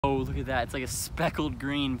Oh, look at that. It's like a speckled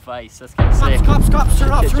green vice. That's kind of sick. Stop, turn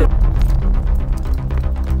off, turn off.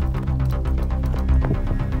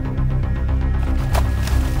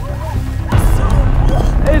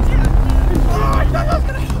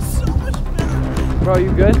 Bro,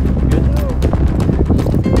 you good? Good.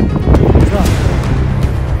 What's up?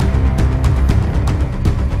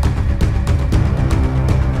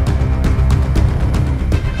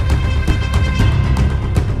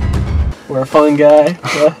 We're a fun guy.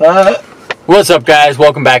 What's up, guys?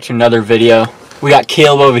 Welcome back to another video. We got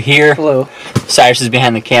Caleb over here. Hello. Cyrus is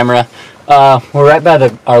behind the camera. We're right by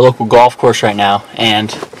our local golf course right now, and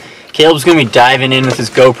Caleb's gonna be diving in with his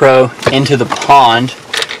GoPro into the pond.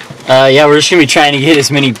 Yeah, we're just gonna be trying to get as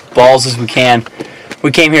many balls as we can.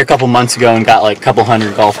 We came here a couple months ago and got like a couple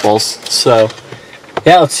hundred golf balls. So,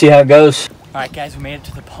 yeah, let's see how it goes. All right, guys, we made it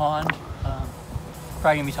to the pond.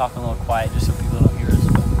 Probably gonna be talking a little quiet just so people don't hear us.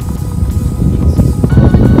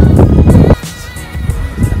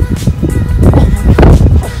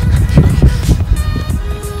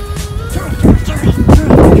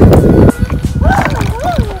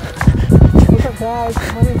 Guys,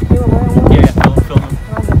 my name's Caleb. Yeah, film him.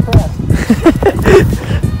 I'm impressed.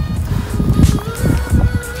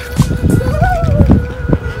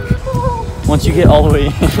 Once you get all the way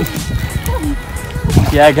in.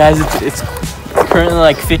 Yeah, guys, it's currently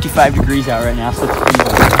like 55 degrees out right now, so it's freezing.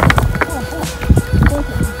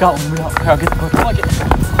 Got one, I'll get the bucket.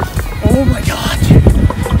 Oh my god.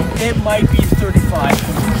 It might be 35,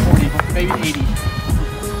 40, maybe 80.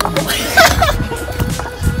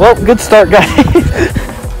 Well, good start, guys.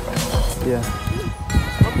 Yeah.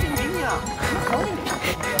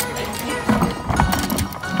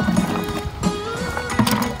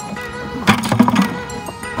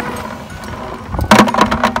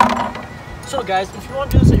 So guys, if you want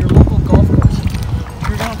to do this at your local golf course,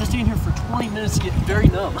 you're going to have to stay in here for 20 minutes to get very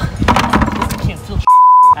numb. You can't feel shit.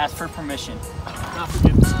 Ask for permission. Not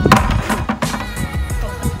forgiveness.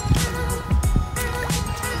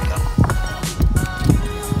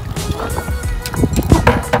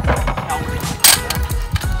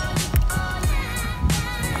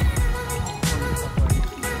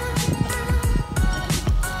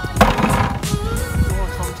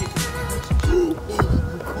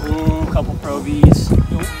 Couple Pro Vs.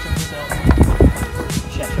 Nope, check this out.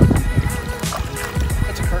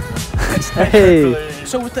 That's a curtain. Hey.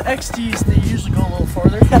 So with the XTs, they usually go a little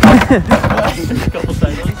farther. Couple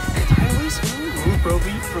cycles. Tyler's, ooh, Pro V,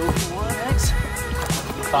 Pro V1X.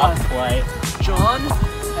 Top flight. John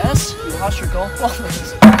S., you lost your golf ball.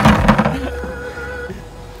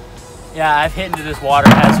 Yeah, I've hit into this water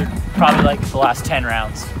hazard probably like the last 10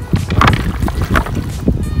 rounds.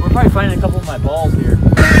 We're probably finding a couple of my balls here.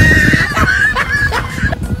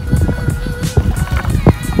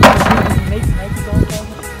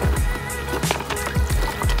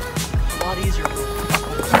 A lot easier.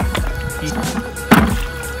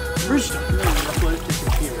 First, really upload it to the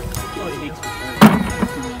computer.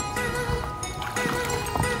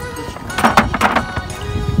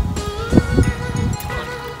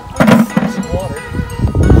 Some water.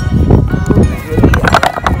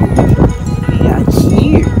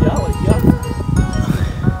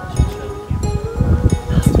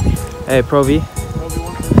 Hey, Pro V.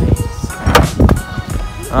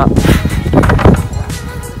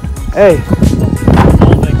 Hey,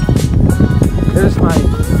 there's my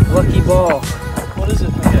lucky ball. What is it?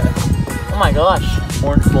 Okay. Oh my gosh.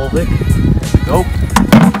 Orange Volvic. There we go.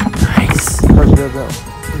 Nice. First real go.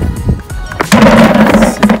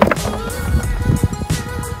 That's sick.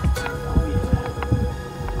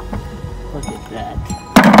 Look at that.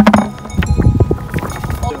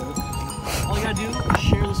 All you gotta do is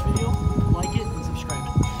share this video, like it, and subscribe.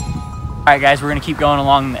 Alright guys, we're going to keep going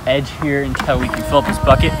along the edge here until we can fill up this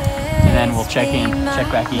bucket, and then we'll check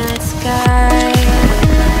back in.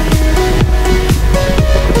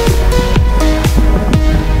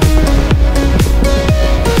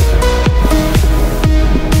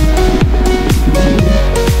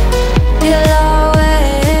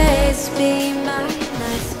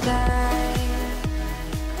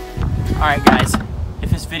 Alright guys,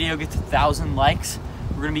 if this video gets 1,000 likes,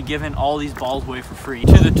 we're going to be giving all these balls away for free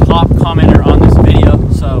to the top commenter on this video.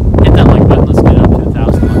 So hit that like button. Let's get it up to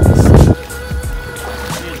 1,000 likes.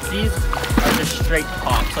 Dude, these are just straight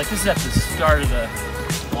pops. Like this is at the start of the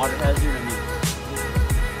water hazard. I mean,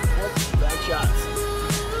 that's bad shots.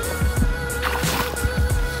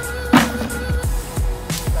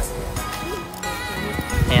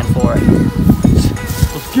 And for it.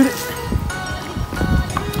 Let's get it.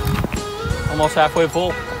 Almost halfway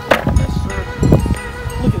full.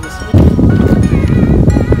 Look at this.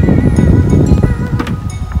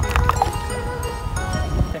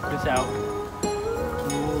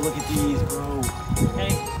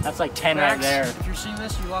 That's like 10 right Max, there. if you're seeing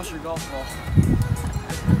this, you lost your golf ball.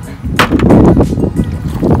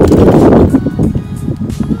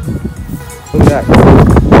 Look at that.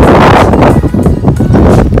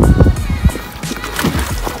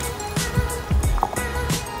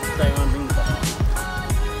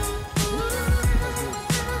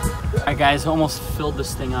 Alright guys, almost filled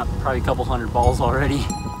this thing up. Probably a couple hundred balls already.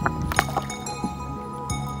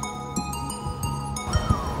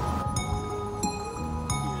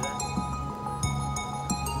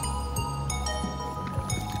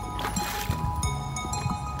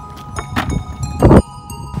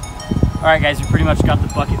 Alright guys, we pretty much got the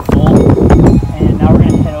bucket full, and now we're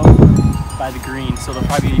going to head over by the green, so there'll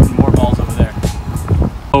probably be even more balls over there.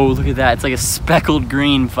 Oh, look at that, it's like a speckled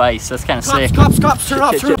green vise, that's kind of sick. Cops, turn off, turn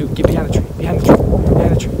off. Dude, get behind the tree, behind the tree,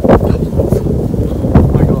 behind the tree. Oh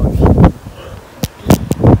my gosh.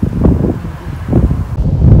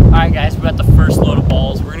 Alright guys, we got the first load of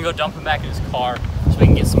balls, we're going to go dump them back in his car so we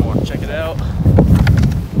can get some more. Check it out.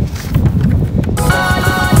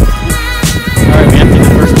 Alright, we emptied the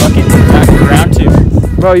first bucket, back for round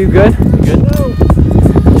 2. Bro, you good? You good? No.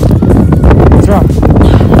 What's wrong?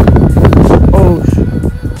 Oh,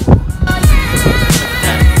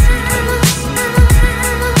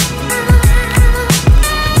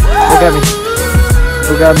 look at me.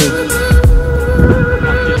 Look at me.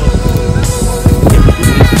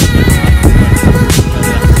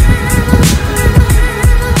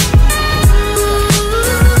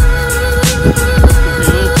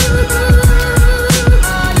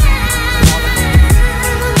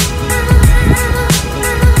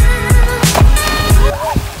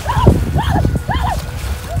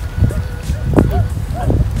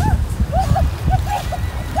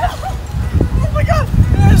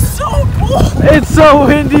 It's so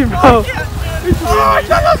windy, bro. Oh, I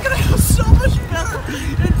thought that was gonna go so much better.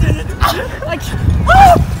 It didn't. I can't.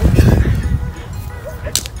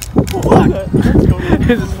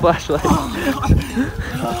 It's his flashlight. I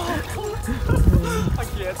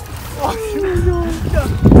can't.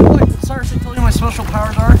 Like Cyrus, I told you my special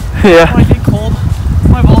powers are. Yeah. When I get cold,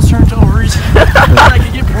 my balls turn to ovaries. And I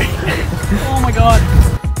can get pregnant. Oh my god.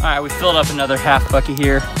 Alright, we filled up another half bucket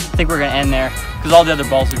here. I think we're going to end there because all the other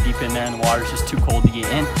balls are deep in there and the water's just too cold to get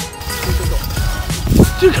in.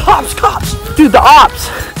 Dude, cops! Dude, the ops.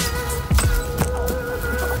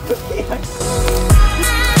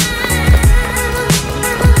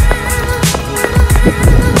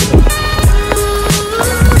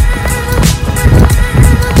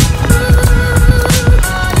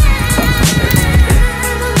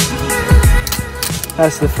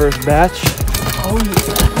 That's the first batch. Oh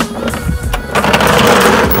yeah.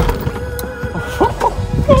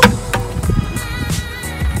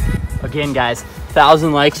 Again guys,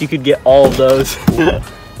 1,000 likes, you could get all of those.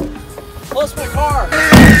 Plus my car.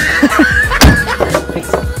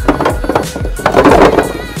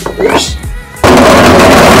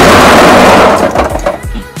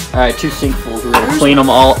 Alright, 2 sinkfuls, we're going to clean them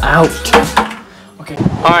all out. Okay.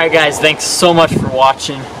 Alright guys, thanks so much for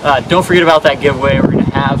watching. Don't forget about that giveaway we're going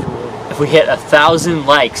to have. If we hit 1,000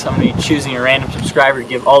 likes, I'm going to be choosing a random subscriber to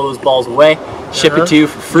give all those balls away. Ship it to you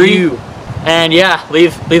for free. And yeah,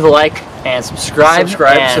 leave a like and subscribe.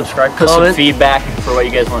 And put some feedback for what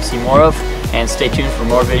you guys want to see more of. And stay tuned for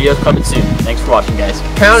more videos coming soon. Thanks for watching, guys.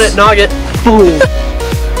 Count it, Nugget. Boom.